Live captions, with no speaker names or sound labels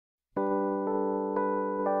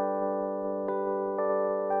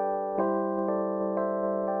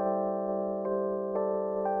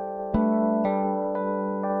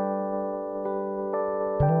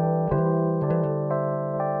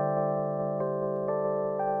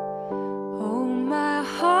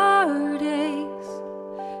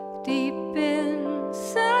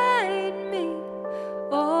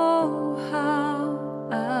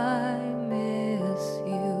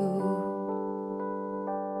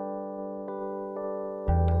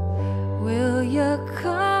never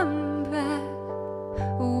come back.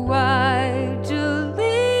 Why'd you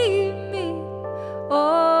leave me?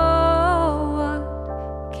 Oh, what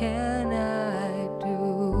can I do?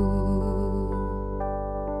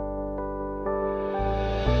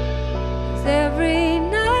 'Cause every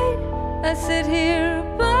night I sit here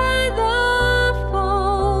by the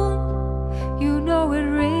phone. You know it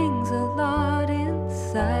rings a lot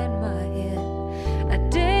inside my head. I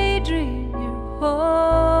daydream you're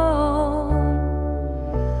home.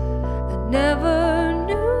 I never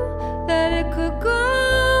knew that it could go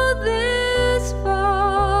this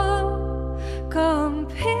far. Come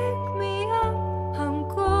pick me up, I'm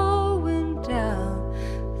going down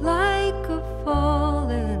like a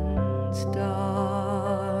falling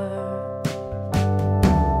star.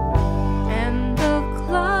 And the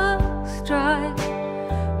clock strikes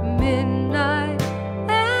midnight,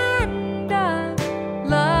 and I'm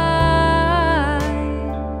lying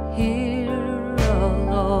here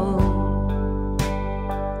alone.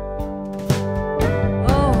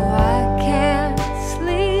 Oh, I can't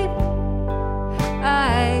sleep.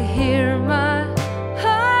 I hear my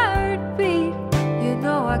heartbeat. You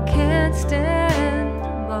know I can't stand